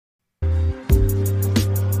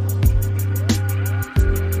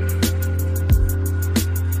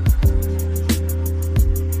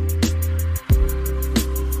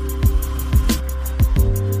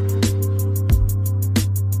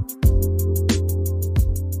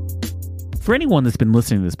For anyone that's been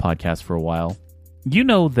listening to this podcast for a while, you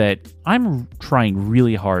know that I'm trying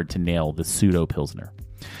really hard to nail the pseudo Pilsner.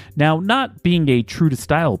 Now, not being a true to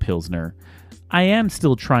style Pilsner, I am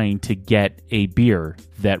still trying to get a beer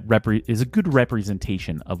that is a good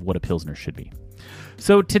representation of what a Pilsner should be.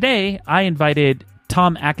 So today, I invited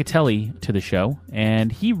Tom Acatelli to the show,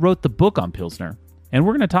 and he wrote the book on Pilsner, and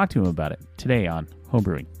we're going to talk to him about it today on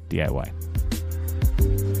Homebrewing DIY.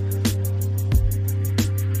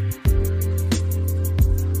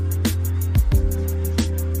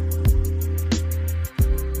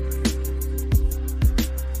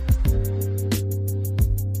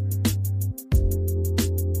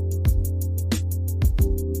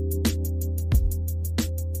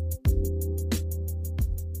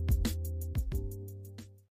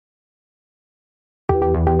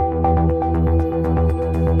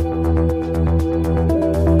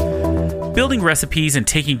 Building recipes and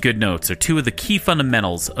taking good notes are two of the key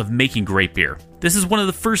fundamentals of making great beer. This is one of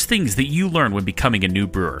the first things that you learn when becoming a new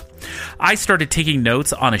brewer. I started taking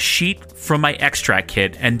notes on a sheet from my extract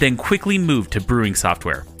kit and then quickly moved to brewing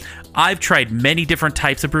software. I've tried many different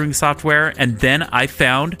types of brewing software, and then I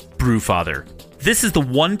found Brewfather. This is the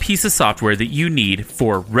one piece of software that you need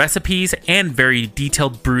for recipes and very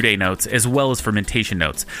detailed brew day notes, as well as fermentation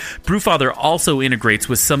notes. Brewfather also integrates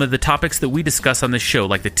with some of the topics that we discuss on this show,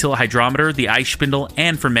 like the Till Hydrometer, the Ice Spindle,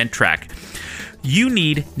 and FermentTrack. You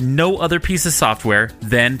need no other piece of software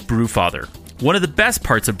than Brewfather. One of the best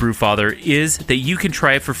parts of Brewfather is that you can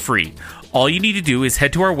try it for free. All you need to do is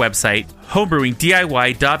head to our website,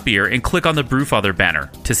 homebrewingdiy.beer, and click on the Brewfather banner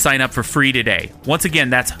to sign up for free today. Once again,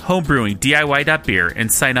 that's homebrewingdiy.beer and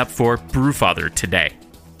sign up for Brewfather today.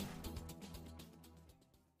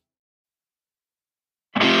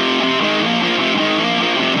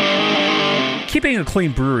 Keeping a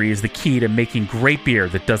clean brewery is the key to making great beer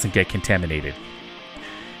that doesn't get contaminated.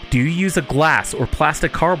 Do you use a glass or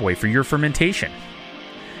plastic carboy for your fermentation?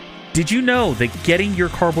 Did you know that getting your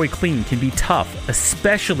carboy clean can be tough,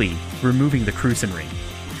 especially removing the crucian ring?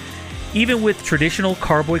 Even with traditional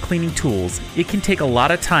carboy cleaning tools, it can take a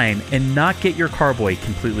lot of time and not get your carboy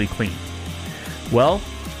completely clean. Well,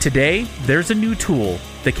 today there's a new tool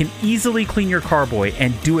that can easily clean your carboy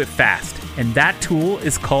and do it fast, and that tool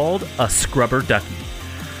is called a Scrubber Ducky.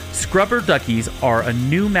 Scrubber Duckies are a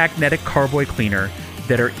new magnetic carboy cleaner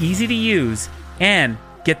that are easy to use and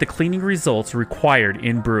get the cleaning results required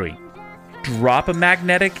in brewing. Drop a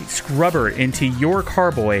magnetic scrubber into your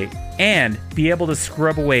carboy and be able to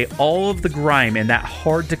scrub away all of the grime and that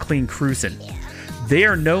hard to clean crucian. They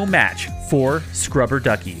are no match for Scrubber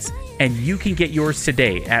Duckies, and you can get yours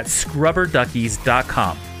today at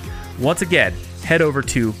scrubberduckies.com. Once again, head over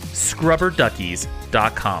to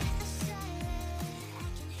scrubberduckies.com.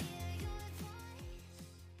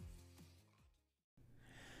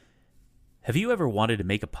 Have you ever wanted to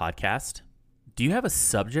make a podcast? Do you have a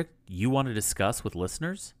subject you want to discuss with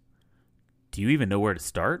listeners? Do you even know where to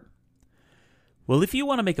start? Well, if you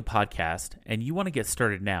want to make a podcast and you want to get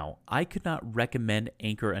started now, I could not recommend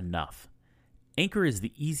Anchor enough. Anchor is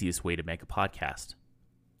the easiest way to make a podcast.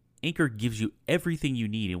 Anchor gives you everything you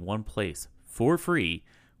need in one place for free,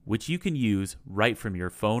 which you can use right from your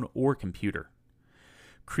phone or computer.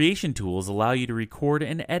 Creation tools allow you to record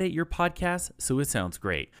and edit your podcast so it sounds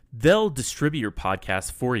great. They'll distribute your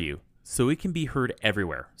podcast for you so it can be heard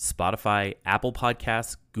everywhere: Spotify, Apple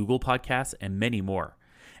Podcasts, Google Podcasts, and many more.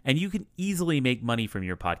 And you can easily make money from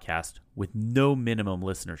your podcast with no minimum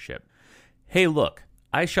listenership. Hey, look,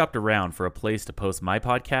 I shopped around for a place to post my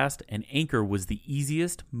podcast, and Anchor was the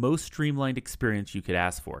easiest, most streamlined experience you could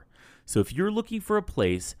ask for. So if you're looking for a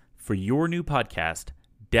place for your new podcast,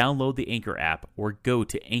 download the Anchor app or go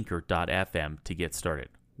to anchor.fm to get started.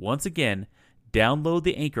 Once again, download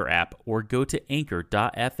the Anchor app or go to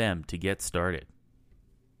anchor.fm to get started.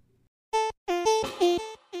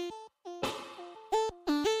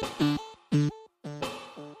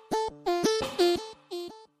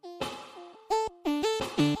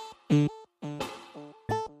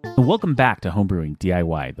 Welcome back to Homebrewing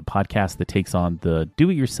DIY, the podcast that takes on the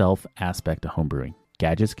do-it-yourself aspect of homebrewing.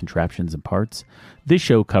 Gadgets, contraptions, and parts. This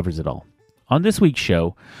show covers it all. On this week's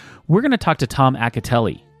show, we're going to talk to Tom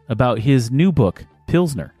Acatelli about his new book,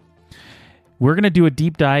 Pilsner. We're going to do a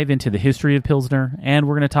deep dive into the history of Pilsner, and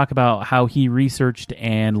we're going to talk about how he researched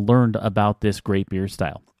and learned about this great beer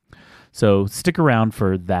style. So stick around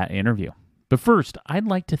for that interview. But first, I'd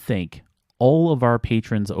like to thank all of our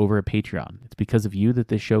patrons over at Patreon. It's because of you that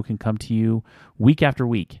this show can come to you week after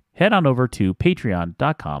week. Head on over to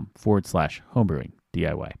patreon.com/homebrewing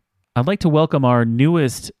DIY. I'd like to welcome our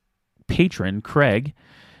newest patron, Craig.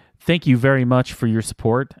 thank you very much for your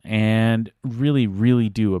support, and really, really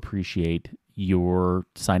do appreciate your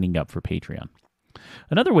signing up for Patreon.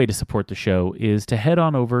 Another way to support the show is to head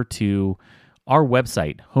on over to our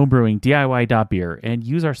website, homebrewingdiy.beer, and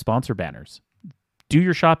use our sponsor banners. Do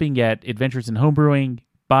your shopping at Adventures in Homebrewing,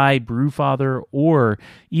 buy Brewfather, or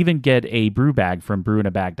even get a brew bag from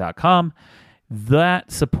brewinabag.com.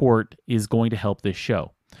 That support is going to help this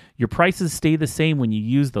show. Your prices stay the same when you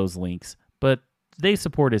use those links, but they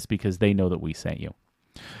support us because they know that we sent you.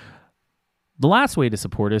 The last way to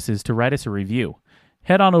support us is to write us a review.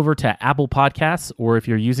 Head on over to Apple Podcasts, or if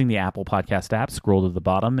you're using the Apple Podcast app, scroll to the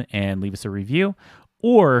bottom and leave us a review,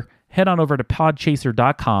 or head on over to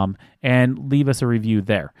podchaser.com and leave us a review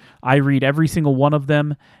there. I read every single one of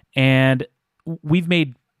them, and we've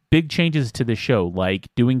made big changes to the show, like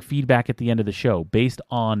doing feedback at the end of the show based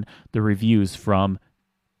on the reviews from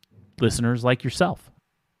listeners like yourself.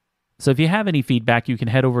 So if you have any feedback, you can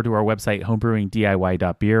head over to our website,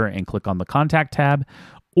 homebrewingdiy.beer, and click on the contact tab,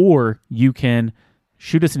 or you can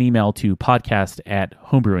shoot us an email to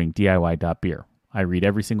podcast@homebrewingdiy.beer. I read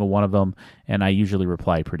every single one of them, and I usually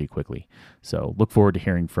reply pretty quickly. So look forward to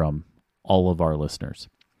hearing from all of our listeners.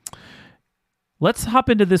 Let's hop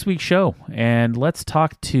into this week's show, and let's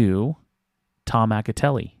talk to Tom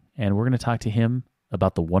Acatelli, and we're going to talk to him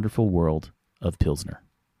about the wonderful world of Pilsner.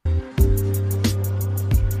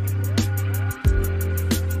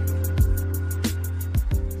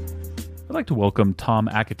 I'd like to welcome Tom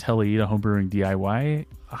Acatelli to Homebrewing DIY.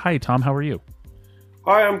 Hi, Tom. How are you?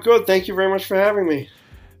 Hi, I'm good. Thank you very much for having me.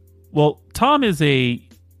 Well, Tom is a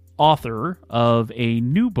author of a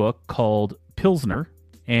new book called Pilsner,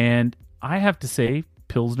 and I have to say,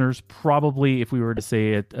 Pilsner's probably, if we were to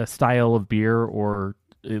say a style of beer, or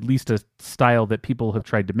at least a style that people have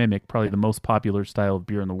tried to mimic, probably the most popular style of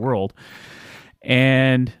beer in the world.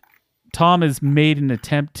 And Tom has made an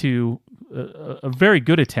attempt to a very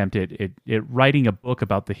good attempt at writing a book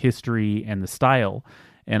about the history and the style.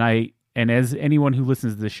 And as anyone who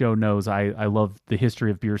listens to the show knows, I love the history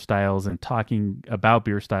of beer styles and talking about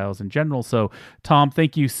beer styles in general. So, Tom,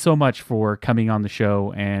 thank you so much for coming on the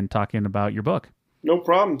show and talking about your book. No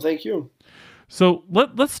problem. Thank you. So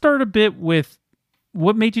let's start a bit with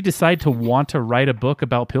what made you decide to want to write a book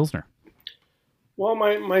about Pilsner? Well,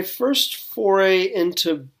 my first foray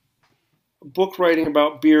into book writing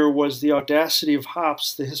about beer was The Audacity of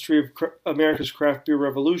Hops, The History of America's Craft Beer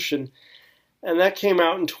Revolution. And that came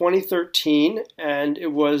out in 2013, and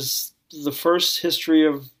it was the first history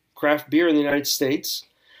of craft beer in the United States.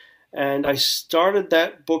 And I started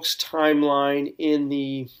that book's timeline in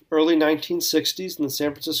the early 1960s in the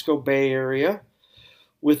San Francisco Bay Area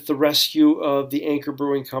with the rescue of the Anchor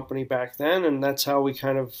Brewing Company back then. And that's how we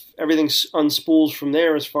everything unspools from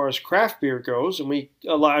there as far as craft beer goes. And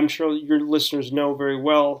I'm sure your listeners know very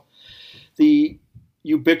well the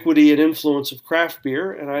ubiquity and influence of craft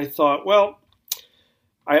beer. And I thought, well,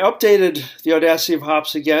 I updated The Audacity of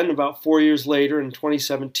Hops again about 4 years later in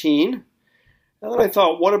 2017. And then I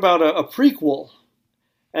thought, what about a prequel?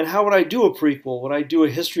 And how would I do a prequel? Would I do a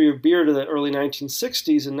history of beer to the early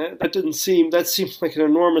 1960s? And that seemed like an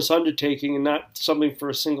enormous undertaking and not something for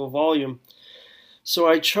a single volume. So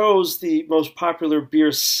I chose the most popular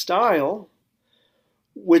beer style,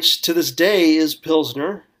 which to this day is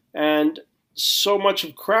Pilsner. And so much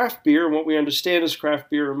of craft beer, and what we understand as craft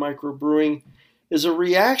beer and microbrewing, is a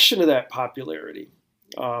reaction to that popularity.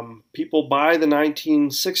 People by the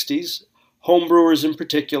 1960s, homebrewers in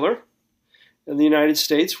particular, in the United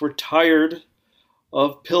States, were tired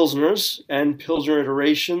of Pilsners and Pilsner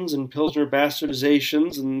iterations and Pilsner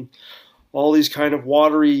bastardizations and all these kind of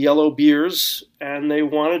watery yellow beers, and they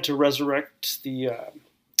wanted to resurrect the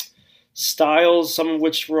styles, some of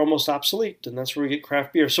which were almost obsolete, and that's where we get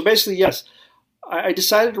craft beer. So basically, yes, I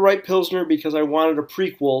decided to write Pilsner because I wanted a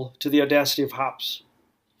prequel to The Audacity of Hops.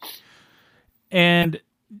 And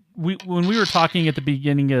when we were talking at the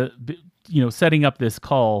beginning of, setting up this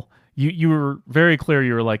call, you were very clear.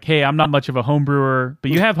 You were like, hey, I'm not much of a home brewer, but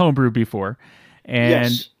you have homebrewed before. And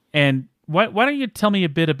yes. And why don't you tell me a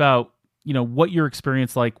bit about, what your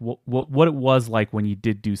experience like, what it was like when you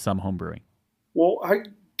did do some homebrewing? Well, I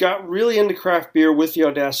got really into craft beer with The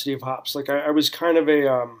Audacity of Hops. Like I was kind of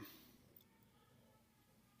a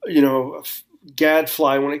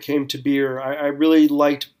gadfly when it came to beer. I really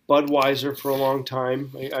liked Budweiser for a long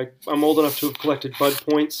time. I'm old enough to have collected Bud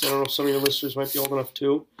points. I don't know if some of your listeners might be old enough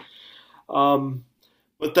too.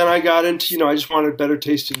 But then I got into, I just wanted better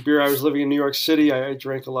tasting beer. I was living in New York City. I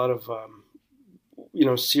drank a lot of,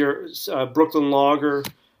 Brooklyn Lager.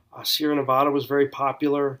 Sierra Nevada was very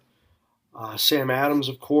popular. Sam Adams,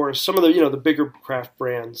 of course. Some of the, the bigger craft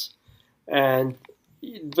brands. And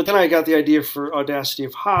but then I got the idea for Audacity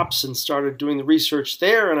of Hops and started doing the research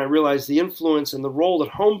there, and I realized the influence and the role that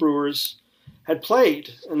homebrewers had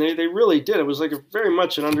played, and they really did. It was like very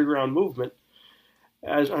much an underground movement,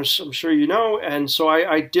 as I'm sure you know. And so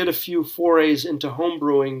I did a few forays into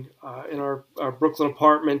homebrewing in our Brooklyn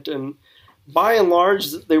apartment, and by and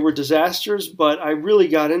large they were disasters, but I really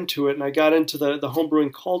got into it, and I got into the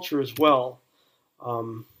homebrewing culture as well.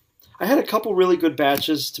 I had a couple really good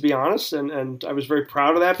batches, to be honest, and I was very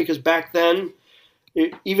proud of that, because back then,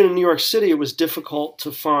 even in New York City, it was difficult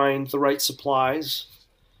to find the right supplies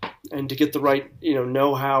and to get the right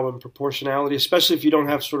know-how and proportionality, especially if you don't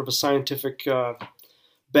have sort of a scientific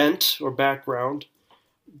bent or background.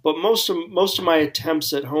 But most of my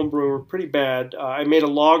attempts at homebrewing were pretty bad. I made a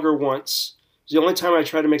lager once. It was the only time I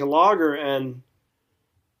tried to make a lager, and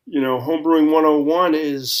homebrewing 101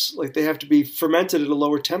 is like they have to be fermented at a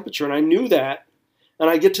lower temperature, and I knew that. And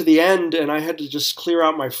I get to the end, and I had to just clear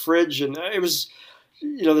out my fridge, and it was,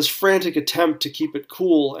 this frantic attempt to keep it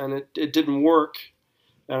cool, and it didn't work.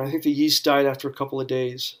 And I think the yeast died after a couple of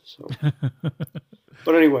days. So,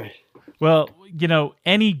 but anyway. Well,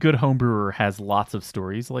 any good homebrewer has lots of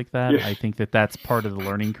stories like that. Yeah. I think that's part of the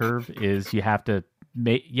learning curve. Is you have to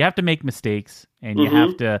make mistakes, and you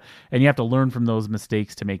have to learn from those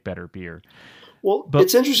mistakes to make better beer. Well,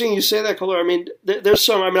 it's interesting you say that, Kohler. I mean, there's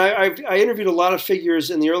some. I mean, I interviewed a lot of figures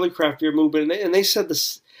in the early craft beer movement, and they said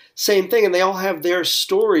the same thing, and they all have their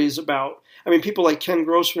stories about. I mean, people like Ken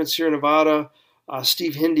Grossman at Sierra Nevada,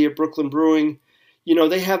 Steve Hindy at Brooklyn Brewing.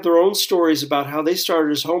 They have their own stories about how they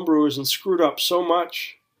started as homebrewers and screwed up so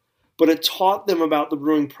much, but it taught them about the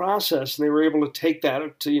brewing process, and they were able to take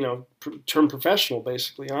that to turn professional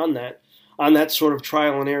basically on that sort of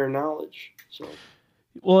trial and error knowledge. So.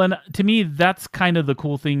 Well, and to me, that's kind of the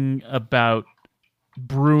cool thing about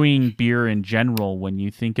brewing beer in general, when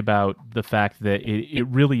you think about the fact that it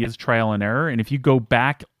really is trial and error. And if you go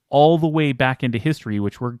back all the way back into history,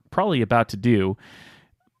 which we're probably about to do,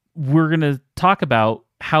 we're going to talk about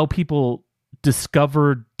how people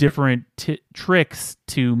discovered different tricks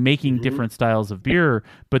to making different styles of beer,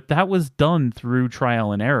 but that was done through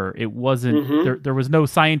trial and error. It wasn't there was no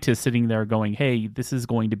scientist sitting there going, hey, this is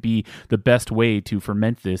going to be the best way to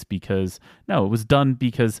ferment this, because no, it was done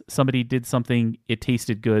because somebody did something, it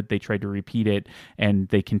tasted good, they tried to repeat it, and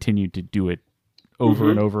they continued to do it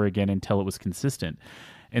over and over again until it was consistent.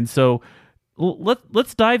 And so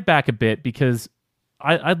let's dive back a bit, because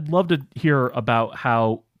I'd love to hear about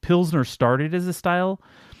how Pilsner started as a style.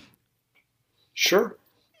 Sure.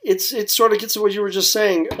 It sort of gets to what you were just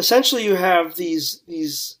saying. Essentially, you have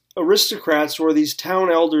these aristocrats, or these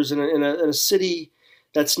town elders in a city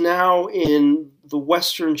that's now in the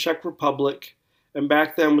Western Czech Republic, and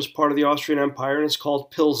back then was part of the Austrian Empire, and it's called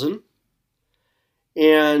Pilsen.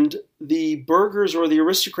 And the burghers, or the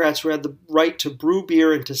aristocrats who had the right to brew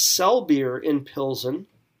beer and to sell beer in Pilsen,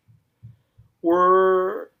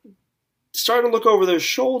 were starting to look over their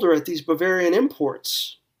shoulder at these Bavarian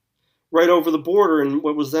imports right over the border in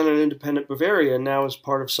what was then an independent Bavaria, and now is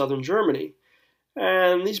part of southern Germany.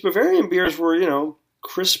 And these Bavarian beers were,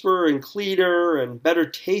 crisper and cleaner and better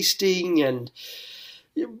tasting and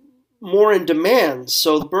more in demand.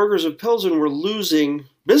 So the burghers of Pilsen were losing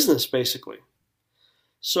business, basically.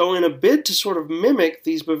 So in a bid to sort of mimic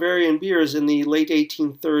these Bavarian beers in the late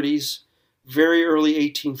 1830s, very early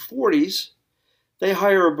 1840s, they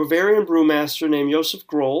hire a Bavarian brewmaster named Josef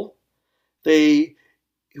Groll,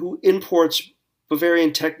 who imports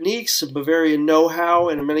Bavarian techniques and Bavarian know-how,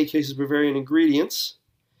 and in many cases Bavarian ingredients.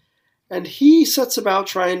 And he sets about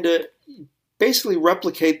trying to basically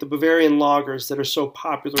replicate the Bavarian lagers that are so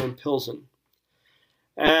popular in Pilsen.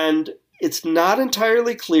 And it's not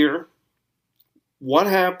entirely clear what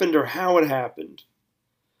happened or how it happened.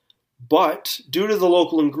 But due to the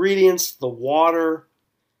local ingredients, the water,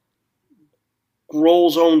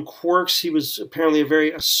 Groll's own quirks, he was apparently a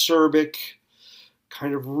very acerbic,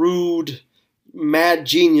 kind of rude, mad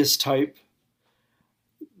genius type.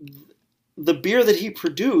 The beer that he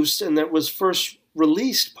produced, and that was first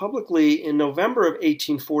released publicly in November of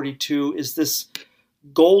 1842, is this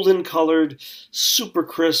golden-colored, super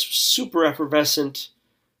crisp, super effervescent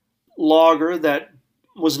lager that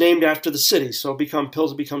was named after the city, so it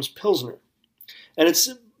becomes Pilsner. And it's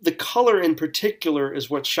the color in particular is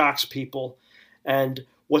what shocks people, and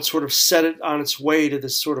what sort of set it on its way to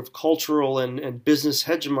this sort of cultural and business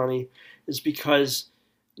hegemony is because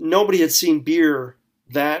nobody had seen beer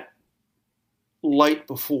that light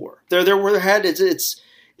before. It's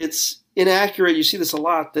inaccurate. You see this a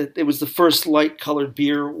lot, that it was the first light-colored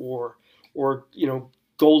beer or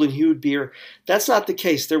golden-hued beer. That's not the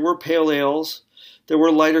case. There were pale ales. There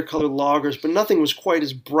were lighter colored lagers, but nothing was quite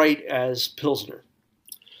as bright as Pilsner.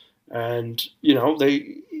 And,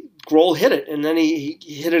 Grohl hit it, and then he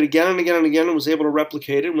hit it again and again and again and was able to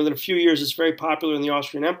replicate it. And within a few years, it's very popular in the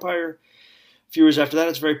Austrian Empire. A few years after that,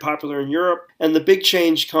 it's very popular in Europe. And the big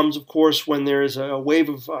change comes, of course, when there is a wave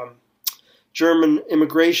of German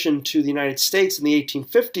immigration to the United States in the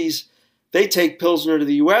 1850s. They take Pilsner to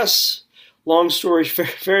the U.S. Long story,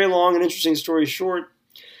 very long and interesting story short,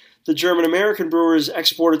 the German-American brewers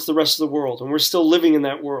export it to the rest of the world, and we're still living in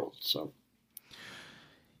that world. So,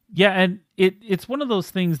 yeah, and it's one of those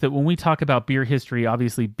things that when we talk about beer history,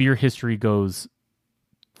 obviously beer history goes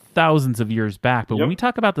thousands of years back, but when we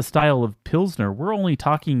talk about the style of Pilsner, we're only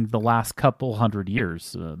talking the last couple hundred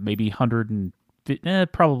years, maybe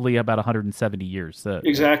probably about 170 years.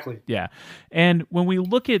 Exactly. Yeah. And when we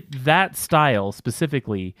look at that style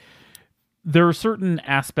specifically, there are certain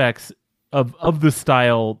aspects of the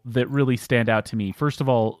style that really stand out to me. First of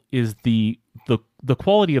all is the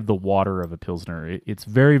quality of the water of a Pilsner. It's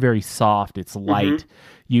very, very soft. It's light.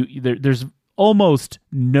 There's almost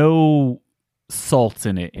no salts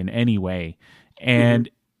in it in any way. And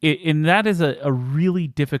and that is a really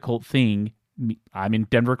difficult thing. I'm in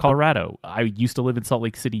Denver, Colorado. I used to live in Salt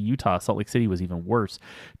Lake City, Utah. Salt Lake City was even worse.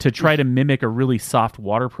 To try to mimic a really soft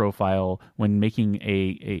water profile when making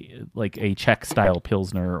a Czech style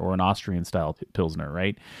Pilsner or an Austrian style Pilsner,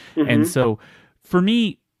 right? And so for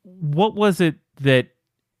me, what was it that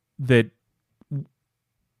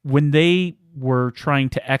when they were trying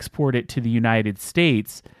to export it to the United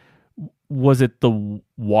States, was it the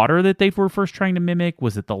water that they were first trying to mimic?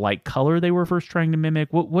 Was it the light color they were first trying to mimic?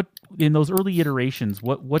 What in those early iterations,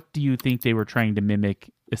 what do you think they were trying to mimic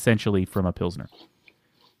essentially from a Pilsner?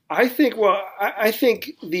 I think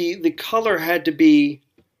the color had to be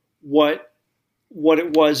what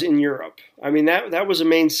it was in Europe. I mean, that was a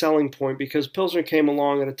main selling point because Pilsner came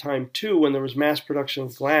along at a time too when there was mass production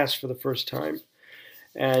of glass for the first time.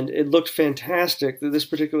 And it looked fantastic. This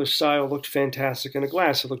particular style looked fantastic in a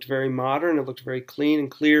glass. It looked very modern. It looked very clean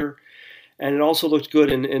and clear. And it also looked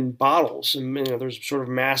good in bottles. And there's sort of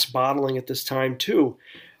mass bottling at this time too.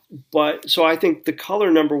 But so I think the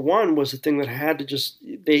color number one was the thing that had to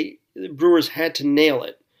the brewers had to nail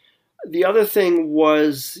it. The other thing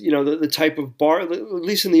was, the type of barley, at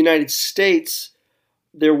least in the United States,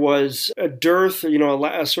 there was a dearth,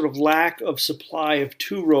 a sort of lack of supply of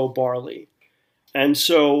two-row barley. And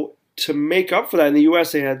so to make up for that, in the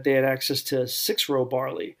U.S. they had access to six-row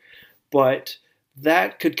barley, but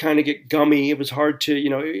that could kind of get gummy. It was hard to,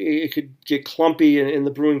 it could get clumpy in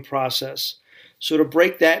the brewing process. So to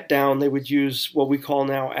break that down, they would use what we call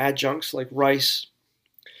now adjuncts like rice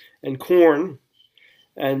and corn,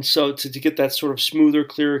 and so to get that sort of smoother,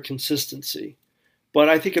 clearer consistency. But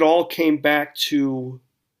I think it all came back to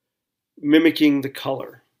mimicking the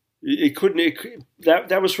color.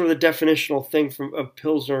 That was sort of the definitional thing of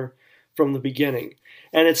Pilsner from the beginning.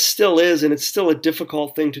 And it still is, and it's still a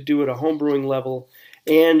difficult thing to do at a homebrewing level.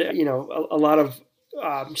 And, a lot of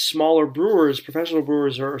smaller brewers, professional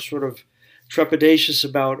brewers, are sort of trepidatious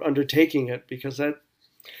about undertaking it because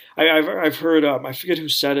I've heard, I forget who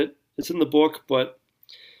said it, it's in the book, but,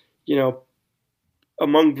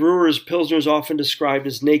 among brewers, Pilsner is often described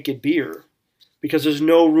as naked beer because there's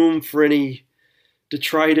no room for any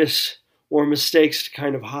detritus or mistakes to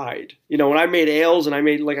kind of hide. When I made ales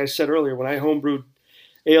and like I said earlier, when I homebrewed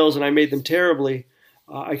ales and I made them terribly,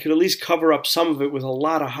 I could at least cover up some of it with a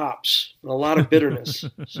lot of hops and a lot of bitterness.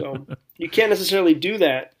 So you can't necessarily do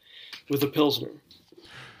that with a Pilsner.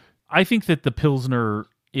 I think that the Pilsner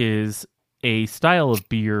is a style of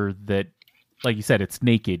beer that, like you said, it's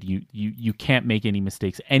naked. You can't make any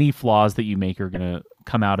mistakes. Any flaws that you make are going to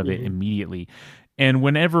come out of it immediately. And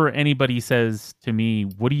whenever anybody says to me,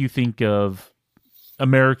 what do you think of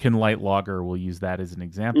American Light Lager? We'll use that as an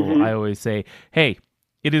example. I always say, hey,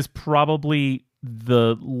 it is probably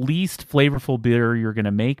the least flavorful beer you're going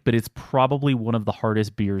to make, but it's probably one of the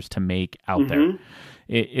hardest beers to make out there.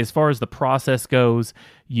 As far as the process goes,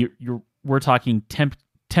 we're talking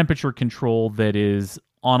temperature control that is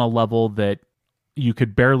on a level that you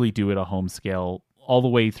could barely do at a home scale all the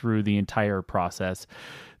way through the entire process.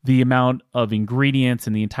 The amount of ingredients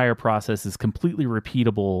in the entire process is completely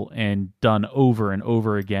repeatable and done over and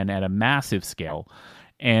over again at a massive scale.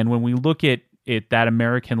 And when we look at that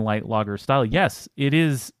American Light Lager style, yes, it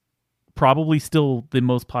is probably still the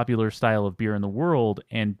most popular style of beer in the world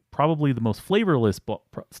and probably the most flavorless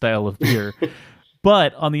style of beer.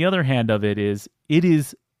 But on the other hand of it is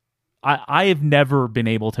I have never been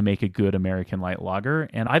able to make a good American light lager,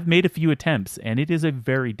 and I've made a few attempts, and it is a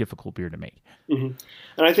very difficult beer to make. Mm-hmm.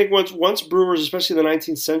 And I think once brewers, especially in the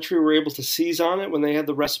 19th century, were able to seize on it, when they had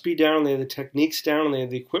the recipe down, they had the techniques down, and they had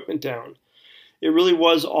the equipment down, it really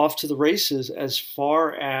was off to the races as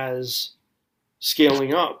far as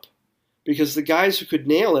scaling up. Because the guys who could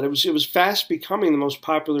nail it, it was fast becoming the most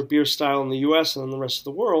popular beer style in the U.S. and in the rest of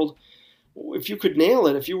the world. If you could nail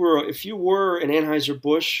it, if you were an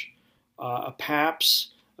Anheuser-Busch, a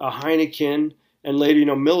Pabst, a Heineken, and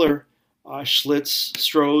later, Miller, Schlitz,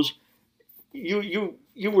 Stroh's,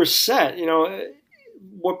 you were set.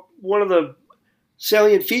 One of the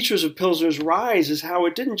salient features of Pilsner's rise is how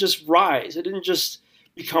it didn't just rise. It didn't just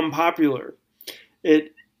become popular.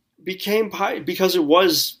 It became because it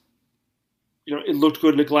was, it looked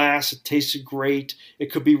good in a glass. It tasted great.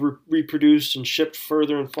 It could be reproduced and shipped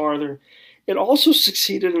further and farther. It also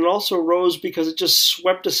succeeded and also rose because it just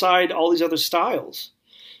swept aside all these other styles.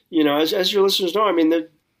 As your listeners know, I mean,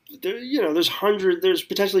 there's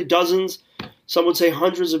potentially dozens, some would say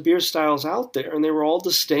hundreds of beer styles out there, and they were all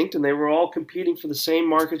distinct, and they were all competing for the same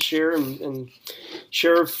market share and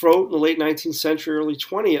share of throat in the late 19th century, early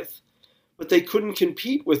 20th. But they couldn't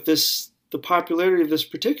compete with the popularity of this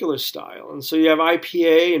particular style. And so you have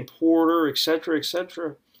IPA and porter, et cetera,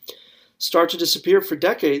 start to disappear for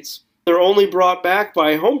decades. They're only brought back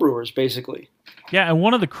by homebrewers, basically. Yeah, and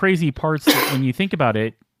one of the crazy parts when you think about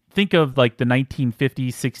it, think of like the 1950s,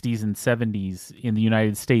 60s, and 70s in the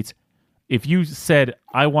United States. If you said,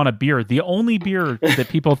 I want a beer, the only beer that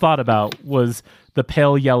people thought about was the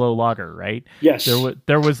pale yellow lager, right? Yes.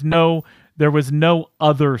 There was no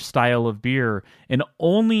other style of beer, and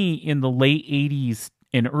only in the late 80s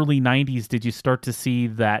and early 90s did you start to see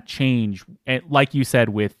that change. And like you said,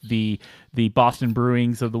 with the Boston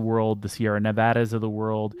Brewings of the world, the Sierra Nevadas of the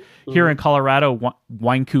world. Mm-hmm. Here in Colorado,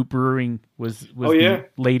 Wine Coop Brewing was the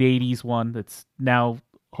late 80s one that's now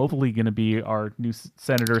hopefully going to be our new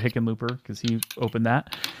Senator Hickenlooper, because he opened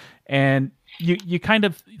that. And you kind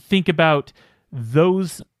of think about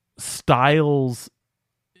those styles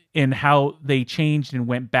and how they changed and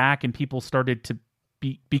went back, and people started to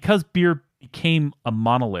because beer became a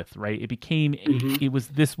monolith, right? It became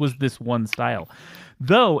this was this one style.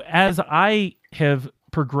 Though, as I have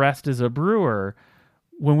progressed as a brewer,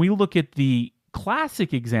 when we look at the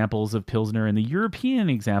classic examples of Pilsner and the European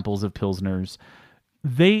examples of Pilsners,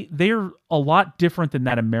 they're a lot different than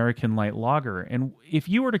that American light lager. And if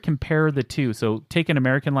you were to compare the two, so take an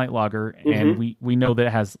American light lager, and we know that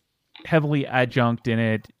it has heavily adjunct in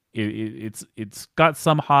it. It's got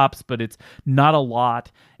some hops, but it's not a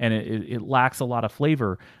lot, and it lacks a lot of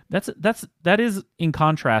flavor. That is in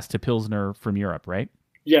contrast to Pilsner from Europe, right?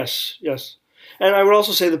 Yes. And I would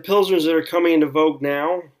also say the Pilsners that are coming into vogue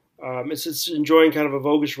now, it's enjoying kind of a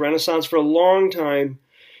voguish renaissance. For a long time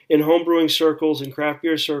in homebrewing circles and craft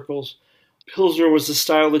beer circles, Pilsner was the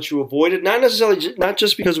style that you avoided, not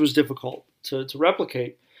just because it was difficult to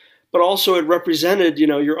replicate, but also it represented,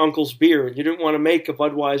 your uncle's beer. You didn't want to make a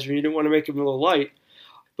Budweiser, you didn't want to make a Miller Lite.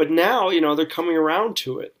 But now, they're coming around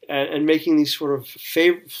to it and making these sort of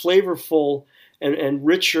flavorful and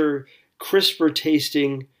richer, crisper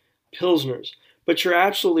tasting Pilsners. But you're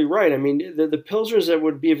absolutely right. I mean, the Pilsners that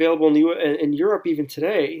would be available in Europe even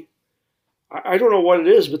today, I don't know what it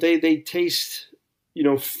is, but they taste,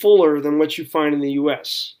 fuller than what you find in the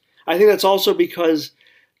U.S. I think that's also because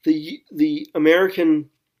the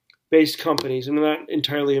American-based companies, and they're not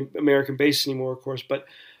entirely American-based anymore, of course, but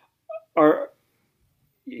are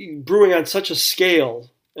brewing on such a scale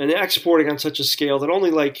and exporting on such a scale that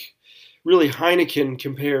only really Heineken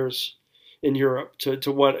compares in Europe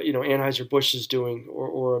to what Anheuser-Busch is doing,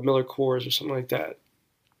 or a Miller Coors or something like that.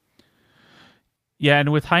 Yeah,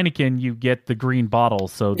 and with Heineken, you get the green bottle,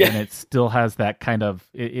 so then it still has that kind of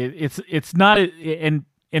it's not, and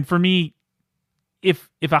for me, if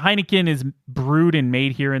a Heineken is brewed and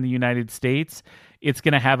made here in the United States, it's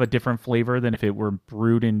going to have a different flavor than if it were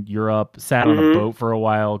brewed in Europe, sat on a boat for a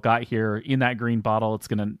while, got here in that green bottle. It's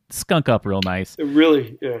going to skunk up real nice.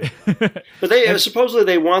 Really, yeah. But supposedly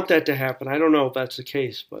they want that to happen. I don't know if that's the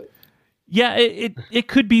case, but yeah, it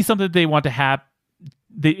could be something that they want to have.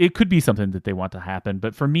 It could be something that they want to happen,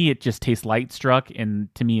 but for me, it just tastes light struck,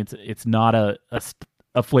 and to me, it's not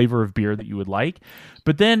a flavor of beer that you would like.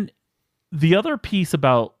 But then the other piece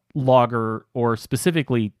about lager, or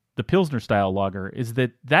specifically the Pilsner style lager, is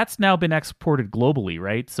that that's now been exported globally,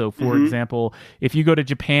 right? So, for example, if you go to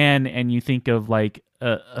Japan and you think of like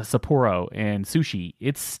a Sapporo and sushi,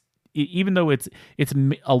 even though it's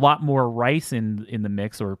a lot more rice in the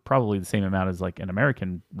mix, or probably the same amount as like an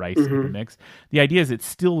American rice in the mix, the idea is it's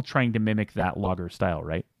still trying to mimic that lager style,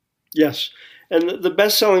 right? Yes, and the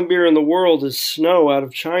best-selling beer in the world is Snow out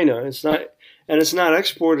of China. It's not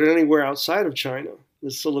exported anywhere outside of China.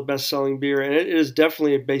 It's still the best-selling beer, and it is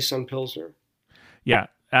definitely based on Pilsner. Yeah,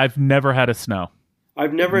 I've never had a Snow.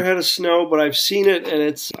 I've never had a Snow, but I've seen it, and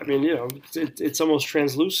it's almost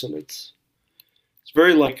translucent. It's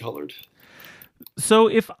very light colored. So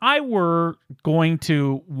if I were going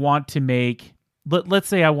to want to make, let's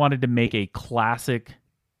say I wanted to make a classic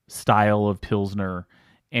style of Pilsner,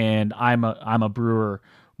 and I'm a brewer,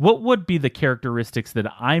 what would be the characteristics that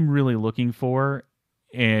I'm really looking for?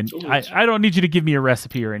 And I don't need you to give me a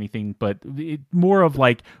recipe or anything, but more of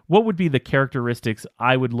like, what would be the characteristics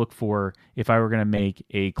I would look for if I were going to make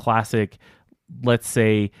a classic, let's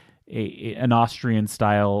say an Austrian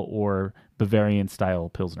style or Bavarian style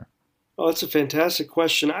Pilsner? Oh, that's a fantastic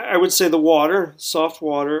question. I would say the water, soft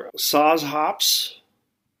water, Saaz hops,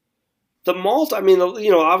 the malt. I mean,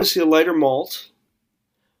 obviously a lighter malt.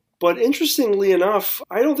 But interestingly enough,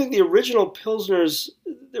 I don't think the original Pilsners,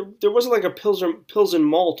 there wasn't like a Pilsen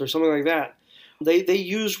malt or something like that. They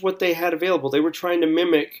used what they had available. They were trying to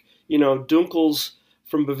mimic, Dunkels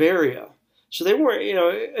from Bavaria. So they weren't,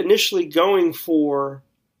 initially going for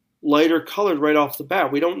lighter colored right off the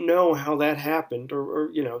bat. We don't know how that happened,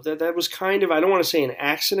 or that was kind of, I don't want to say an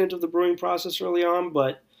accident of the brewing process early on,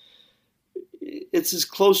 but it's as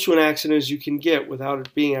close to an accident as you can get without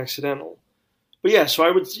it being accidental. But yeah,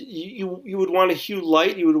 so you would want a hue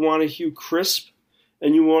light, you would want a hue crisp,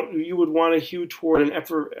 and you would want a hue toward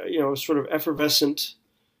an sort of effervescent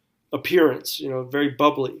appearance, very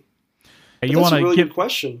bubbly. That's a really good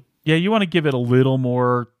question. Yeah, you want to give it a little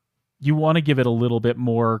more. You want to give it a little bit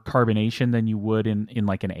more carbonation than you would in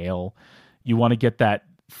like an ale. You want to get that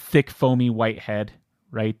thick, foamy white head,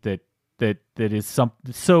 right? That is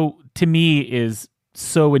so to me is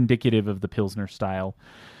so indicative of the Pilsner style.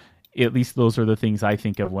 At least those are the things I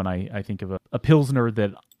think of when I think of a Pilsner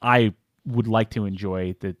that I would like to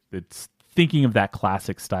enjoy, that's thinking of that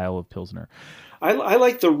classic style of Pilsner. I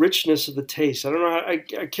like the richness of the taste. I don't know. I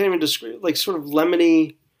can't even describe, like sort of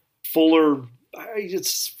lemony, fuller.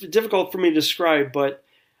 It's difficult for me to describe, but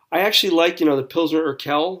I actually like, the Pilsner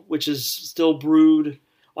Urquell, which is still brewed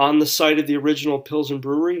on the site of the original Pilsen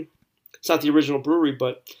brewery. It's not the original brewery,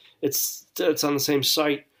 but it's on the same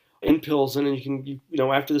site in Pilsen, and you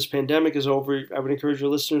can, after this pandemic is over, I would encourage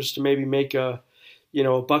your listeners to maybe make a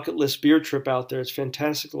bucket list beer trip out there. It's a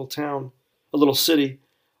fantastic little town, a little city.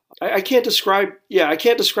 I can't describe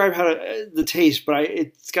how the taste, but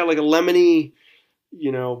it's got like a lemony,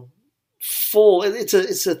 full. It's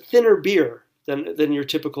a thinner beer than your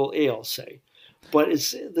typical ale, say, but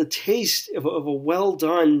it's the taste of a well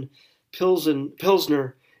done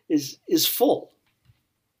Pilsner is full.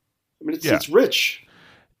 I mean, it's rich.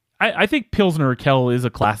 I think Pilsner Urquell is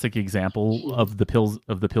a classic example of the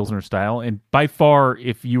Pilsner style, and by far,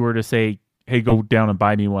 if you were to say, "Hey, go down and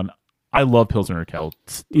buy me one," I love Pilsner Urquell.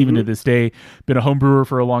 Even to this day, been a home brewer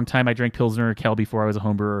for a long time. I drank Pilsner Urquell before I was a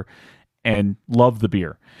home brewer, and love the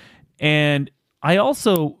beer. And I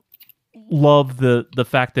also love the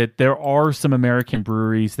fact that there are some American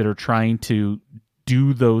breweries that are trying to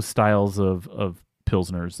do those styles of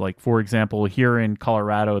Pilsners. Like, for example, here in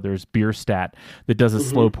Colorado, there's Bierstadt that does a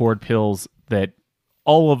slow poured pils that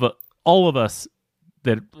all of us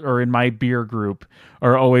that are in my beer group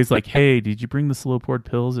are always like, "Hey, did you bring the slow poured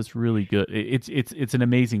pils? It's really good. It's an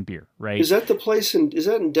amazing beer, right?" Is that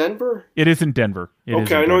in Denver? It is in Denver.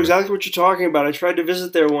 Okay, I know exactly what you're talking about. I tried to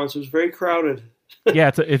visit there once. It was very crowded.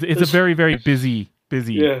 Yeah, it's a very, very busy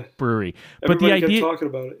brewery. But the idea, kept talking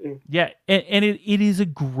about it. Yeah, and it is a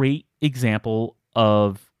great example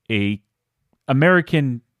of a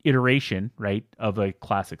American iteration, right, of a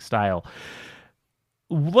classic style.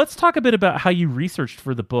 Let's talk a bit about how you researched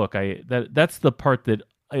for the book. That's the part that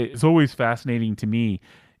is always fascinating to me.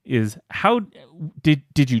 Is how did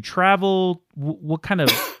you travel? What kind of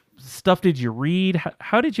stuff did you read?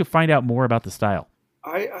 How did you find out more about the style?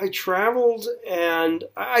 I traveled, and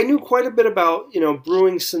I knew quite a bit about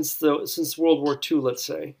brewing since World War II, let's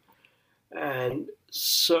say, and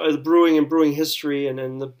so the brewing and brewing history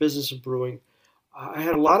and the business of brewing. I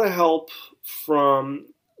had a lot of help from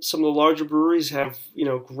some of the larger breweries. Have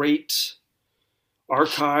great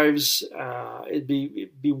archives. It'd be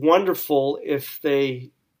wonderful if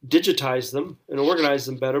they digitize them and organize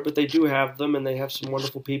them better, but they do have them, and they have some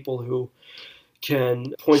wonderful people who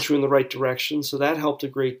can point you in the right direction. So that helped a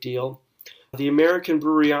great deal. The American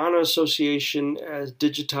Breweriana Association has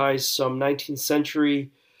digitized some 19th century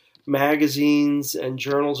magazines and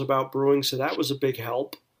journals about brewing, so that was a big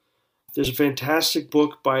help. There's a fantastic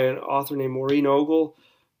book by an author named Maureen Ogle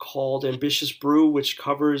called Ambitious Brew, which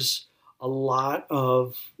covers a lot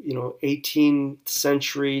of 18th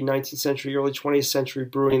century, 19th century, early 20th century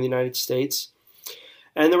brewing in the United States.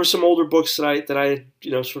 And there were some older books that I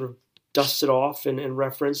had sort of dusted off and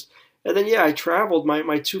referenced. And then I traveled.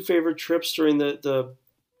 My two favorite trips during the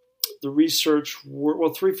research were,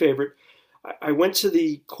 well, three favorite. I went to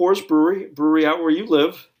the Coors brewery out where you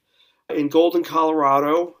live in Golden,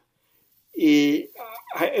 Colorado. It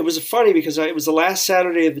was funny because it was the last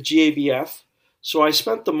Saturday of the GABF. So I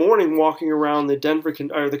spent the morning walking around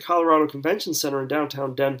the Colorado Convention Center in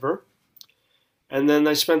downtown Denver, and then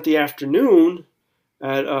I spent the afternoon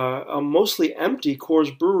at a mostly empty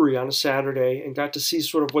Coors Brewery on a Saturday, and got to see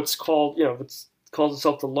sort of what's called, it calls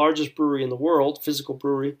itself the largest brewery in the world, physical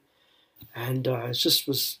brewery, and it just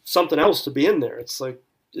was something else to be in there. It's like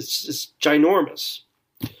it's ginormous.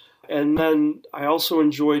 And then I also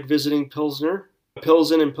enjoyed visiting Pilsen and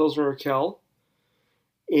Pilsner Urquell.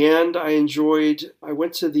 And I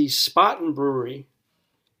went to the Spaten Brewery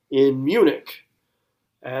in Munich.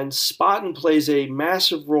 And Spaten plays a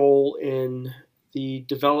massive role in the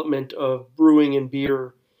development of brewing and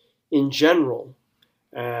beer in general,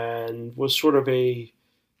 and was sort of a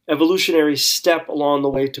evolutionary step along the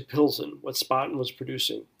way to Pilsen, what Spaten was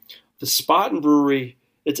producing. The Spaten Brewery,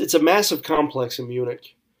 it's a massive complex in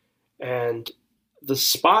Munich. And the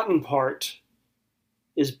Spaten part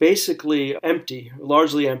is basically empty,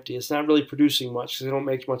 largely empty. It's not really producing much because they don't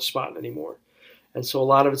make much Spaten anymore. And so a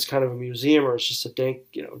lot of it's kind of a museum, or it's just a dank,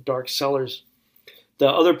 dark cellars. The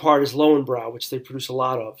other part is Lowenbrau, which they produce a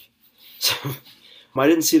lot of. So I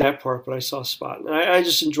didn't see that part, but I saw Spaten. And I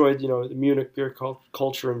just enjoyed, the Munich beer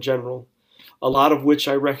culture in general, a lot of which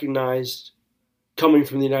I recognized coming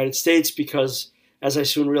from the United States because, as I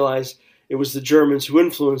soon realized, it was the Germans who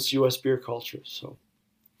influenced U.S. beer culture. So,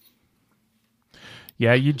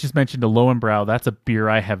 yeah, you just mentioned the Lowenbrau. That's a beer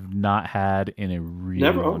I have not had in a really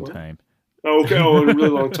long time. Oh, okay. Oh, a really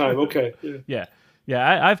long time. Okay. Yeah.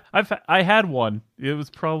 I had one. It was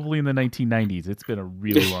probably in the 1990s. It's been a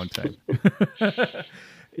really long time.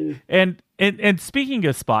 And speaking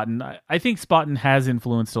of Spaten, I think Spaten has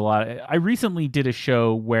influenced a lot. I recently did a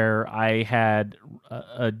show where I had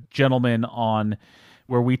a gentleman on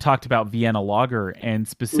where we talked about Vienna Lager, and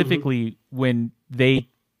specifically when they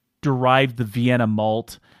derived the Vienna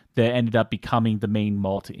malt that ended up becoming the main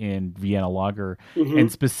malt in Vienna Lager.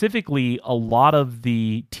 And specifically, a lot of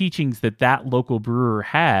the teachings that local brewer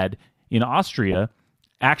had in Austria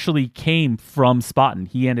actually came from Spaten.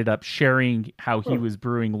 He ended up sharing how he was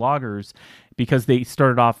brewing lagers because they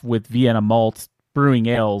started off with Vienna malt brewing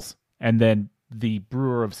ales, and then the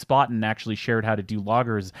brewer of Spaten actually shared how to do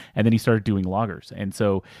lagers, and then he started doing lagers. And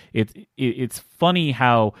so it's funny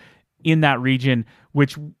how in that region,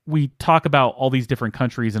 which we talk about all these different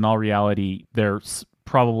countries, in all reality, they're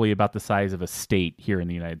probably about the size of a state here in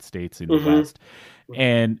the United States in the West.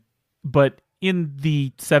 But in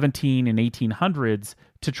the 17 and 1800s,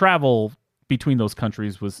 to travel between those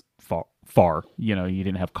countries was far. You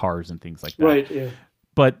didn't have cars and things like that. Right, yeah.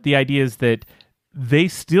 But the idea is that they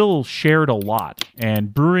still shared a lot,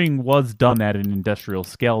 and brewing was done at an industrial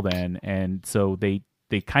scale then, and so they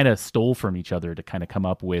kind of stole from each other to kind of come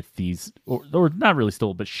up with these, or not really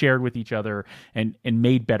stole, but shared with each other and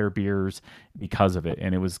made better beers because of it.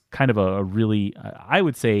 And it was kind of a really, I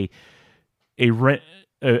would say,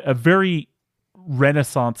 a very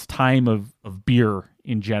Renaissance time of beer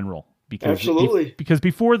in general. Because absolutely. Because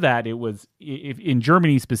before that, it was, in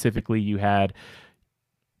Germany specifically, you had,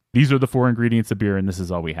 these are the 4 ingredients of beer, and this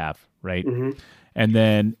is all we have, right? And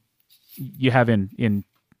then you have in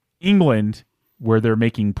England, where they're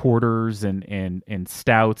making porters and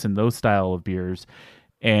stouts and those style of beers,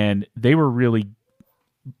 and they were really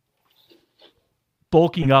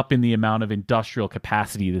bulking up in the amount of industrial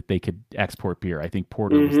capacity that they could export beer. I think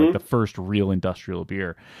porter was like the first real industrial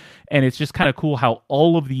beer, and it's just kind of cool how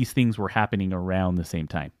all of these things were happening around the same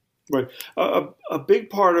time. Right. A big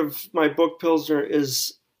part of my book Pilsner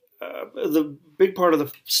is the big part of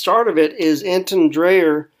the start of it is Anton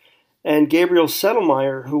Dreher and Gabriel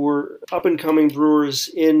Sedlmayr, who were up-and-coming brewers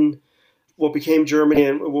in what became Germany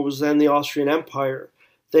and what was then the Austrian Empire.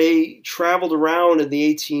 They traveled around in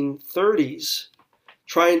the 1830s,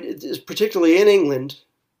 particularly in England,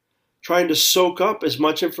 trying to soak up as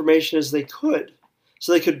much information as they could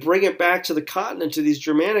so they could bring it back to the continent, to these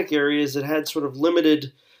Germanic areas that had sort of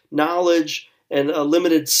limited knowledge and a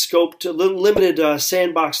limited scope, limited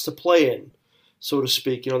sandbox to play in, so to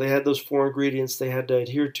speak. They had those 4 ingredients they had to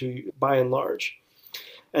adhere to by and large.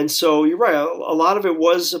 And so you're right, a lot of it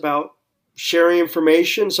was about sharing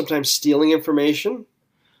information, sometimes stealing information.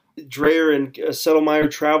 Dreher and Sedlmayr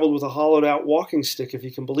traveled with a hollowed out walking stick, if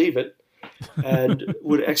you can believe it. and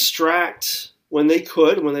would extract when they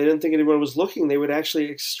could, when they didn't think anyone was looking, they would actually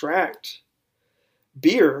extract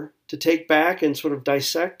beer to take back and sort of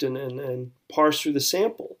dissect and parse through the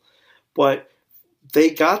sample. But they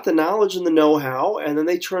got the knowledge and the know-how, and then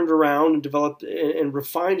they turned around and developed and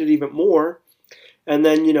refined it even more. And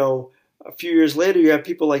then, a few years later, you have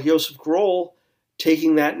people like Josef Groll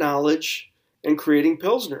taking that knowledge and creating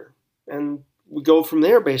Pilsner. And we go from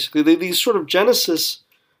there, basically. These sort of genesis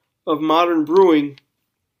of modern brewing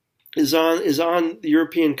is on the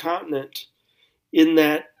European continent in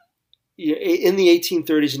the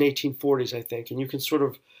 1830s and 1840s, I think. And you can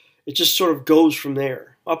it just sort of goes from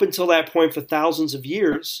there. Up until that point, for thousands of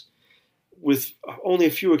years, with only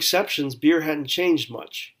a few exceptions, beer hadn't changed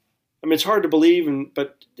much. I mean, it's hard to believe,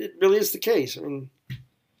 but it really is the case. I mean,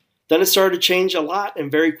 then it started to change a lot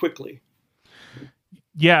and very quickly.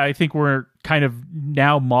 Yeah, I think we're kind of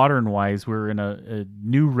now modern-wise, we're in a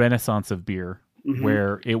new renaissance of beer,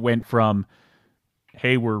 where it went from,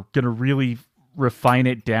 hey, we're going to really refine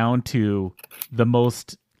it down to the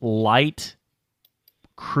most light,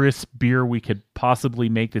 crisp beer we could possibly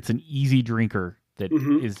make that's an easy drinker, that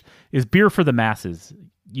is beer for the masses.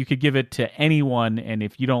 You could give it to anyone, and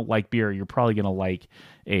if you don't like beer, you're probably going to like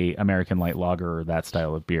a American light lager or that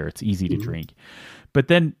style of beer. It's easy to drink. But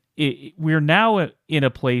then we're now in a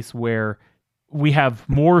place where we have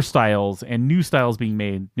more styles and new styles being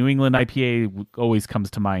made. New England IPA always comes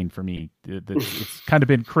to mind for me. It's kind of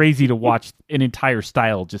been crazy to watch an entire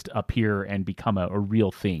style just appear and become a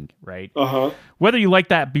real thing, right? Whether you like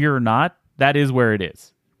that beer or not, that is where it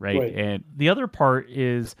is, right? And the other part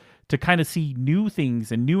is to kind of see new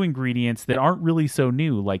things and new ingredients that aren't really so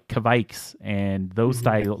new, like Kveiks and those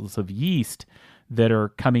styles of yeast that are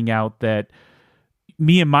coming out, that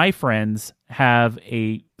me and my friends have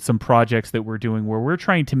some projects that we're doing where we're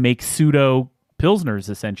trying to make pseudo pilsners,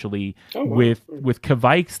 essentially, with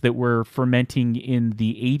Kveiks that we're fermenting in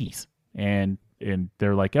the 80s. And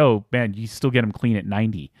they're like, oh man, you still get them clean at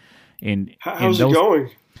 90. And how's it going?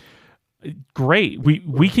 Great.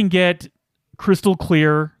 We can get crystal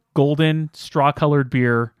clear, golden, straw-colored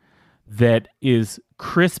beer that is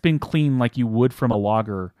crisp and clean like you would from a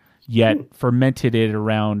lager, yet fermented at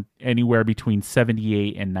around anywhere between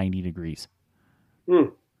 78 and 90 degrees.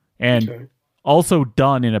 And also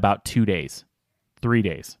done in about 2 days, 3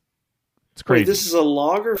 days. It's crazy. Wait, this is a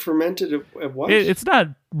lager fermented at what? It's not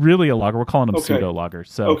really a lager. We're calling them pseudo lagers.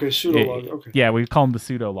 So pseudo lager. Okay. Yeah, we call them the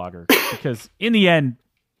pseudo lager because in the end,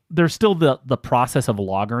 there's still the process of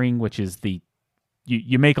lagering, which is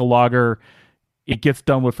you make a lager, it gets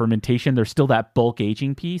done with fermentation. There's still that bulk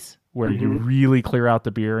aging piece where you really clear out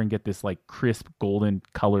the beer and get this like crisp golden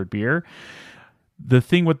colored beer. The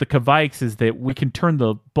thing with the Kveiks is that we can turn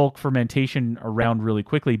the bulk fermentation around really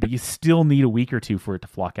quickly, but you still need a week or two for it to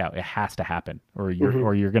flock out. It has to happen, or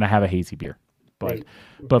you're going to have a hazy beer.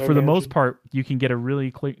 But for the most part, you can get a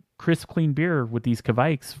really crisp, clean beer with these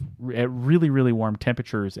Kveiks at really, really warm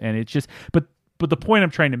temperatures. And it's just, but the point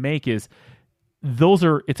I'm trying to make is,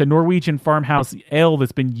 it's a Norwegian farmhouse ale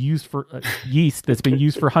that's been used for yeast that's been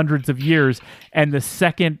used for hundreds of years. And the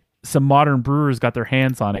second some modern brewers got their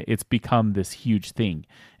hands on it, it's become this huge thing.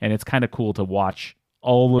 And it's kind of cool to watch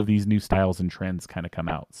all of these new styles and trends kind of come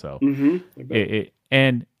out. So,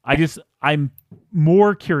 and I'm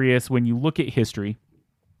more curious when you look at history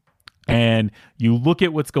and you look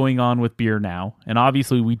at what's going on with beer now. And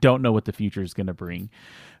obviously we don't know what the future is going to bring,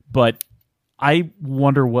 but I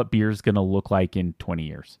wonder what beer is going to look like in 20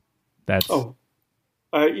 years. I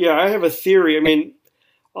have a theory. I mean,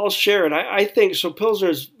 I'll share it. I think so.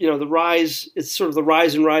 Pilsner's, the rise. It's sort of the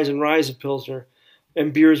rise and rise and rise of Pilsner,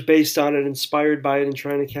 and beer is based on it, inspired by it, and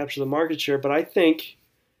trying to capture the market share. But I think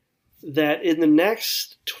that in the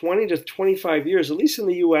next 20 to 25 years, at least in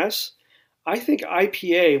the U.S., I think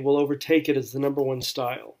IPA will overtake it as the number one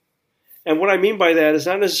style. And what I mean by that is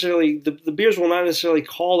not necessarily, the beers will not necessarily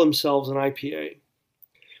call themselves an IPA,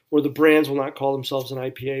 or the brands will not call themselves an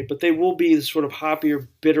IPA, but they will be the sort of hoppier,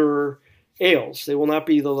 bitterer ales. They will not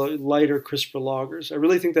be the lighter, crisper lagers. I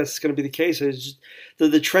really think that's going to be the case.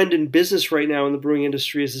 The trend in business right now in the brewing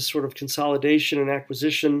industry is this sort of consolidation and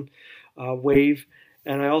acquisition wave.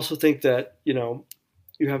 And I also think that, you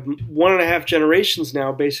have 1.5 generations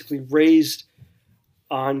now basically raised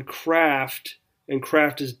on craft, and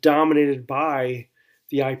craft is dominated by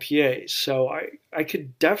the IPAs. So I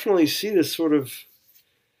could definitely see this sort of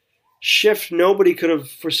shift nobody could have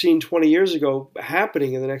foreseen 20 years ago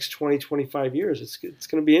happening in the next 20, 25 years. It's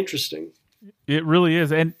going to be interesting. It really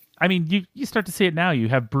is. And I mean, you start to see it now. You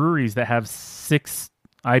have breweries that have 6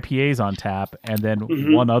 IPAs on tap and then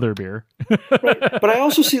one other beer. Right. But I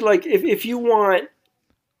also see, like, if you want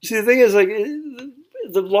See, the thing is, like,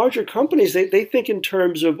 the larger companies, they think in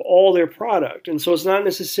terms of all their product, and so it's not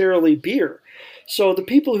necessarily beer. So the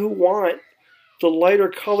people who want the lighter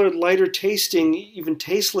colored, lighter tasting, even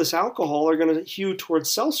tasteless alcohol are going to hew towards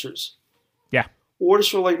seltzers. Yeah. Or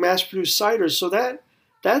just for like mass-produced ciders. So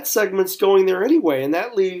that segment's going there anyway, and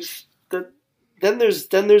that leaves then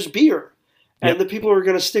there's beer, and the people who are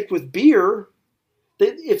going to stick with beer,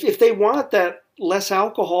 if they want that less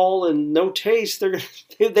alcohol and no taste,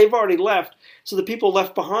 they've already left. So the people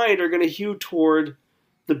left behind are going to hew toward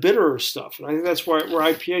the bitterer stuff, and I think that's where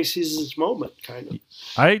IPA seizes its moment, kind of.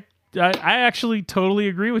 I actually totally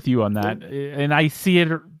agree with you on that, and I see it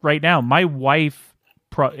right now. My wife.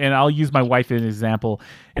 And I'll use my wife as an example.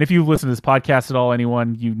 And if you've listened to this podcast at all,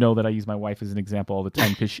 anyone, you know that I use my wife as an example all the time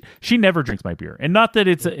because she never drinks my beer. And not that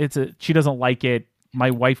it's she doesn't like it.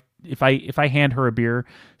 My wife, if I hand her a beer,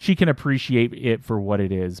 she can appreciate it for what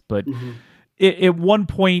it is. But at one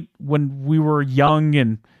point when we were young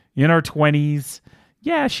and in our 20s,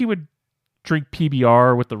 yeah, she would drink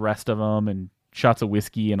PBR with the rest of them and shots of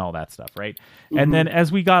whiskey and all that stuff, right? And then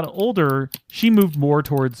as we got older, she moved more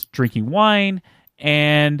towards drinking wine.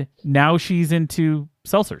 And now she's into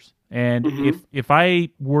seltzers. And if I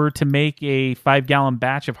were to make a 5-gallon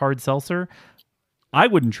batch of hard seltzer, I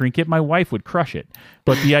wouldn't drink it. My wife would crush it.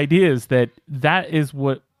 But the idea is that is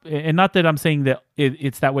what, and not that I'm saying that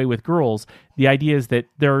it's that way with girls. The idea is that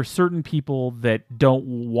there are certain people that don't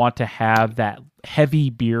want to have that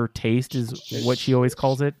heavy beer taste, is what she always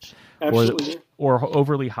calls it, or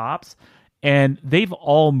overly hops. And they've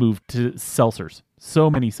all moved to seltzers.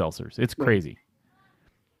 So many seltzers. It's crazy.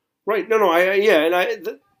 Right. No.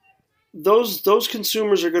 Those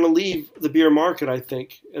consumers are going to leave the beer market, I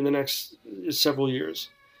think, in the next several years.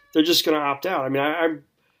 They're just going to opt out. I mean,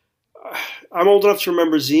 I'm old enough to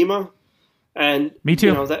remember Zima, and me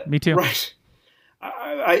too. Me too. Right.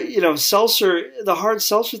 Seltzer, the hard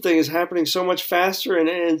seltzer thing is happening so much faster, and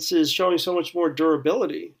it's showing so much more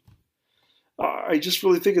durability. I just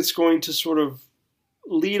really think it's going to sort of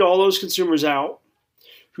lead all those consumers out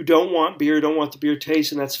who don't want beer, don't want the beer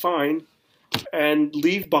taste, and that's fine, and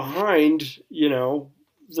leave behind,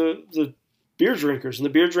 the beer drinkers. And the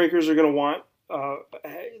beer drinkers are going to want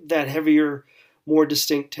that heavier, more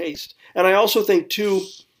distinct taste. And I also think, too,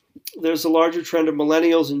 there's a larger trend of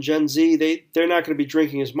millennials and Gen Z. They're not going to be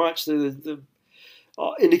drinking as much. The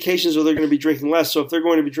indications are they're going to be drinking less. So if they're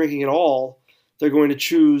going to be drinking at all, they're going to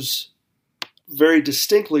choose very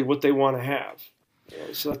distinctly what they want to have.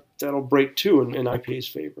 So that'll break, too, in IPA's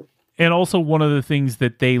favor. And also one of the things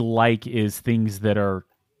that they like is things that are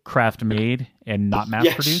craft made and not mass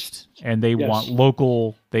produced. And they want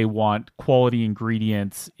local, they want quality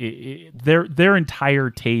ingredients. Their entire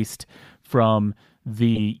taste from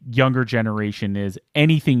the younger generation is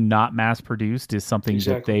anything not mass produced is something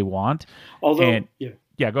that they want. Although,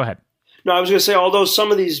 go ahead. No, I was going to say, although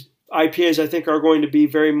some of these IPAs I think are going to be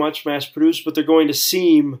very much mass produced, but they're going to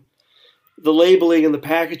seem, the labeling and the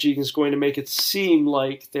packaging is going to make it seem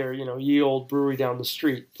like they're, ye old brewery down the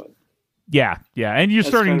street. But yeah. And you're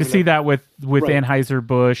starting to see that with right.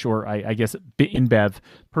 Anheuser-Busch, or I guess InBev,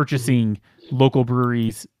 purchasing local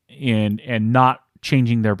breweries and not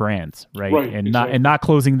changing their brands, right? And not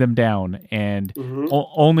closing them down, and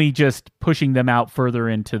only just pushing them out further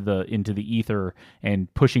into the ether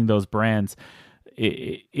and pushing those brands.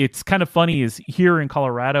 It's kind of funny is here in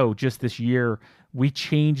Colorado just this year, we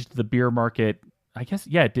changed the beer market. I guess,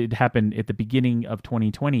 it did happen at the beginning of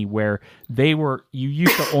 2020 where you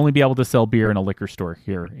used to only be able to sell beer in a liquor store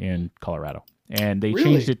here in Colorado. And they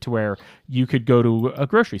changed it to where you could go to a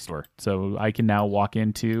grocery store. So I can now walk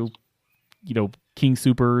into, King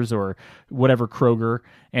Soopers or whatever Kroger,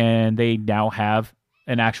 and they now have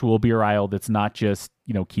an actual beer aisle that's not just,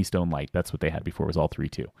 Keystone Light. That's what they had before, was all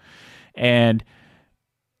 3-2. And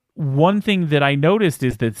one thing that I noticed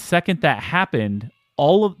is that the second that happened,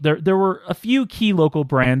 there were a few key local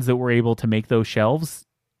brands that were able to make those shelves.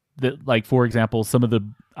 That, like, for example, some of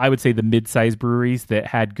I would say the mid-sized breweries that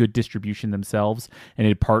had good distribution themselves and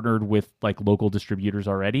had partnered with like local distributors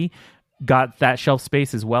already got that shelf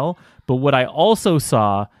space as well. But what I also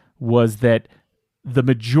saw was that the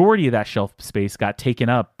majority of that shelf space got taken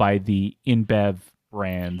up by the InBev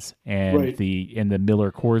brands and the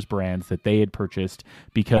Miller Coors brands that they had purchased,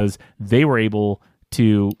 because they were able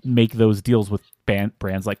to make those deals with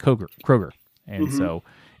brands like Kroger. And so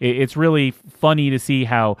it's really funny to see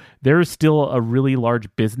how there's still a really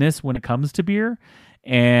large business when it comes to beer.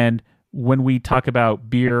 And when we talk about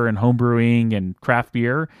beer and home brewing and craft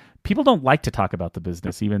beer, people don't like to talk about the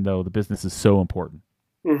business, even though the business is so important.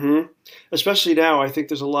 Especially now, I think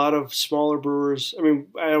there's a lot of smaller brewers.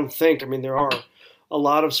 There are a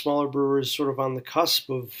lot of smaller brewers sort of on the cusp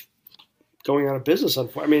of going out of business.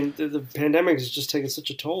 I mean, the pandemic has just taken such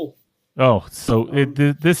a toll. Oh, so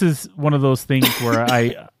this is one of those things where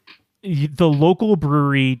the local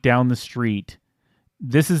brewery down the street,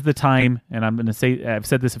 this is the time, and I'm going to say, I've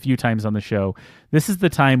said this a few times on the show, this is the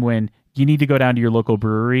time when you need to go down to your local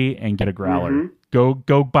brewery and get a growler. Mm-hmm.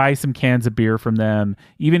 Go buy some cans of beer from them.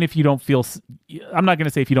 Even if you don't feel, I'm not going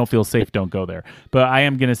to say if you don't feel safe, don't go there. But I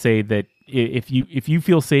am going to say that if you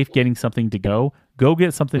feel safe getting something to go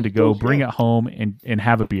get something to go, bring it home and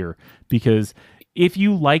have a beer. Because if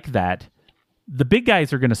you like that, the big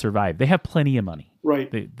guys are going to survive. They have plenty of money.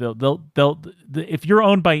 Right. They'll if you're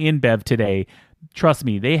owned by InBev today, trust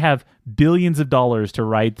me, they have billions of dollars to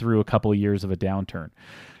ride through a couple of years of a downturn.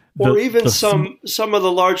 Or even some of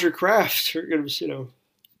the larger crafts are going to,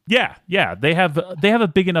 Yeah, they have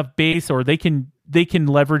a big enough base, or they can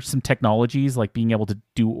leverage some technologies like being able to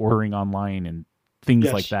do ordering online and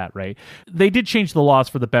things like that, right? They did change the laws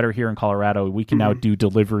for the better here in Colorado. We can now do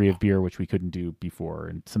delivery of beer, which we couldn't do before,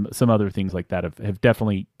 and some other things like that have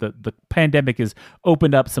definitely, the pandemic has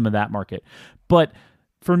opened up some of that market. But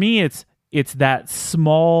for me, it's that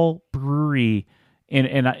small brewery,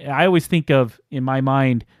 and I always think of, in my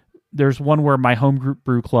mind, there's one where my home group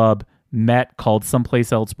brew club met called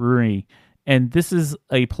Someplace Else Brewery, and this is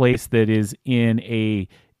a place that is in a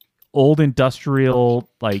old industrial,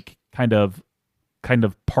 like kind of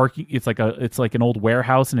parking. It's like an old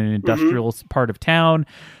warehouse in an industrial part of town.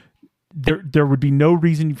 There would be no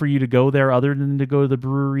reason for you to go there other than to go to the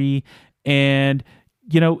brewery, and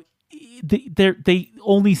they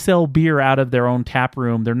only sell beer out of their own tap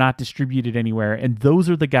room. They're not distributed anywhere. And those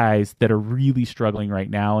are the guys that are really struggling right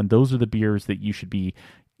now. And those are the beers that you should be,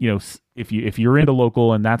 if you're into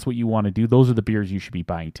local and that's what you want to do, those are the beers you should be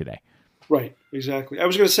buying today. Right. Exactly. I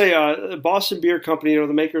was going to say, Boston Beer Company, the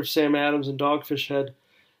maker of Sam Adams and Dogfish Head,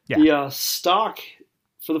 the stock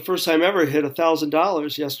for the first time ever hit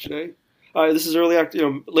 $1,000 yesterday. This is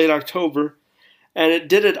late October, and it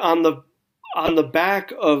did it on the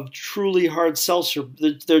back of Truly Hard Seltzer,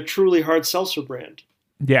 their Truly Hard Seltzer brand.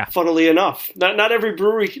 Yeah. Funnily enough, not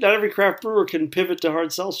every craft brewer can pivot to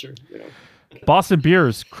hard seltzer. Boston Beer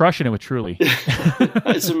is crushing it with Truly.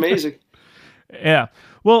 It's amazing. Yeah.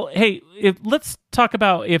 Well, hey, let's talk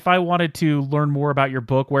about, if I wanted to learn more about your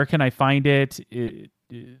book, where can I find it?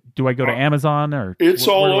 Do I go to Amazon, or it's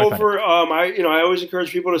all over? I always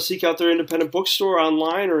encourage people to seek out their independent bookstore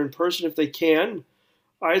online or in person if they can.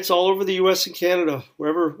 It's all over the U.S. and Canada,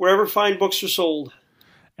 wherever fine books are sold.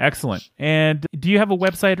 Excellent. And do you have a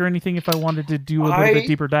website or anything if I wanted to do a little bit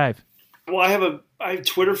deeper dive? Well, I have a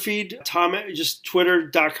Twitter feed, just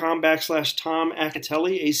twitter.com/Tom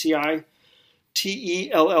Acitelli, ACITELLI.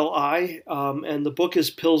 And the book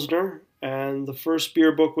is Pilsner, and the first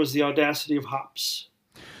beer book was The Audacity of Hops.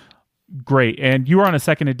 Great. And you were on a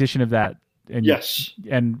second edition of that. And yes.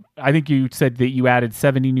 And I think you said that you added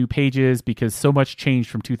 70 new pages because so much changed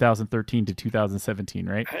from 2013 to 2017,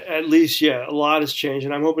 right? At least, yeah. A lot has changed.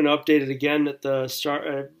 And I'm hoping to update it again at the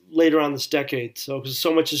start later on this decade. Because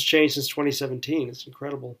so much has changed since 2017. It's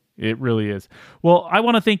incredible. It really is. Well, I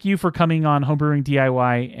want to thank you for coming on Homebrewing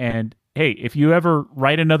DIY. And hey, if you ever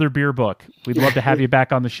write another beer book, we'd love to have you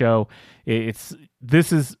back on the show.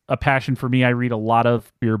 This is a passion for me. I read a lot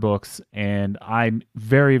of beer books, and I'm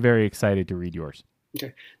very, very excited to read yours.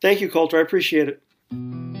 Okay. Thank you, Coulter. I appreciate it.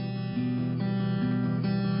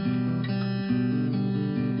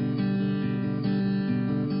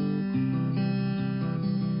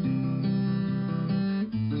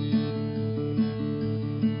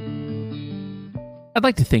 I'd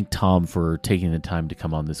like to thank Tom for taking the time to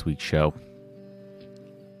come on this week's show.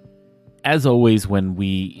 As always, when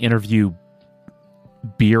we interview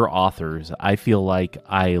beer authors, I feel like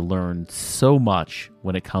I learn so much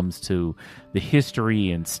when it comes to the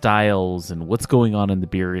history and styles and what's going on in the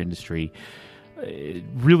beer industry. It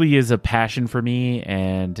really is a passion for me,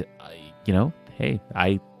 and hey,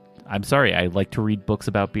 I'm sorry, I like to read books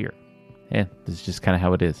about beer. Yeah, this is just kind of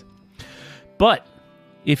how it is. But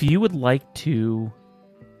if you would like to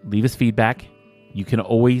leave us feedback, you can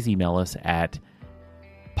always email us at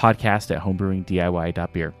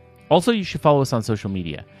podcast@homebrewingdiy.beer. Also, you should follow us on social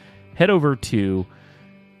media. Head over to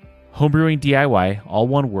Homebrewing DIY, all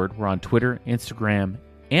one word. We're on Twitter, Instagram,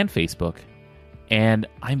 and Facebook. And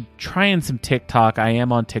I'm trying some TikTok. I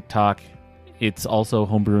am on TikTok. It's also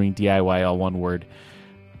Homebrewing DIY, all one word.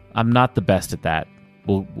 I'm not the best at that.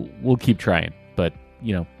 We'll keep trying. But,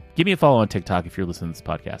 give me a follow on TikTok if you're listening to this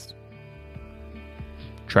podcast.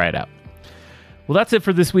 Try it out. Well, that's it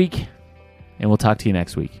for this week. And we'll talk to you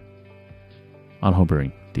next week on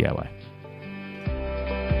Homebrewing DIY.